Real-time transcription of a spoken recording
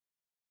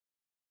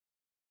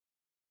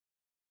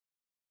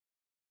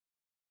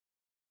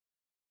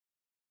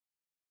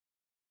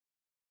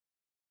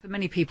For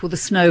many people, the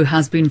snow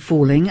has been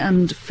falling,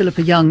 and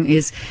Philippa Young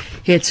is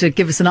here to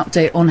give us an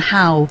update on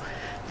how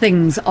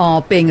things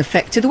are being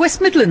affected. The West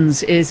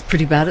Midlands is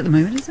pretty bad at the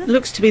moment, isn't it?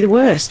 Looks to be the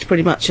worst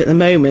pretty much at the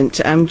moment.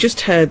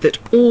 Just heard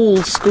that all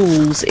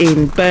schools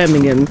in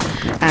Birmingham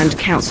and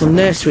council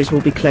nurseries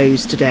will be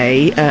closed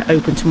today.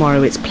 Open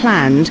tomorrow, it's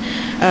planned.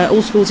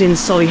 All schools in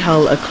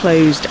Solihull are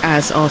closed,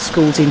 as are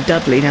schools in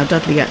Dudley. Now,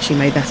 Dudley actually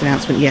made that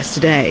announcement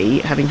yesterday,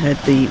 having heard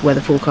the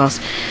weather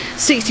forecast.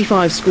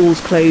 65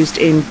 schools closed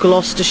in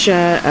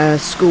Gloucestershire,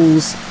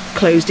 schools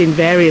closed in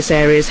various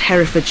areas,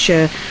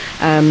 Herefordshire,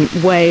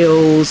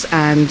 Wales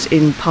and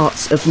in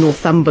parts of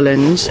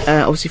Northumberland.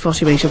 Obviously, far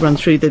too many to run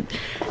through the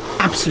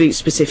absolute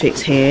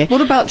specifics here. What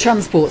about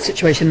transport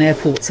situation,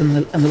 airports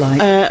and the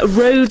like?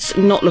 Roads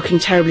not looking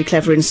terribly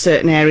clever in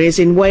certain areas.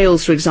 In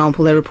Wales, for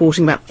example, they're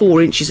reporting about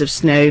 4 inches of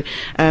snow,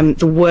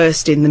 the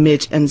worst in the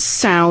mid and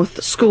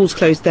south. Schools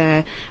closed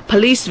there.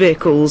 Police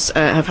vehicles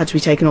have had to be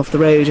taken off the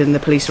road, and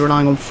the police are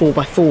relying on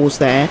 4x4s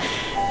there.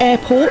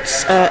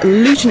 Airports,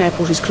 Luton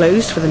Airport is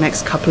closed for the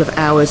next couple of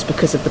hours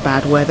because of the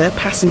bad weather.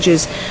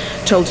 Passengers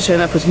told to turn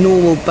up as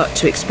normal but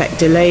to expect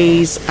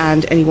delays,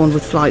 and anyone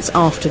with flights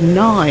after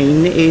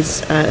 9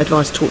 is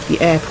advised to talk to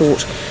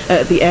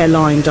the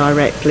airline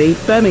directly.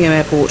 Birmingham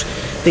Airport,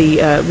 the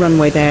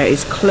runway there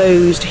is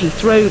closed.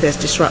 Heathrow, there's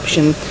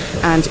disruption,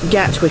 and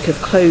Gatwick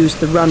have closed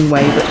the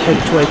runway but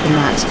hope to open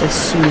that as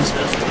soon as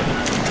possible.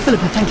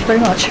 Philippa, thank you very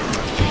much.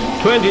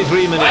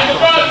 23 minutes.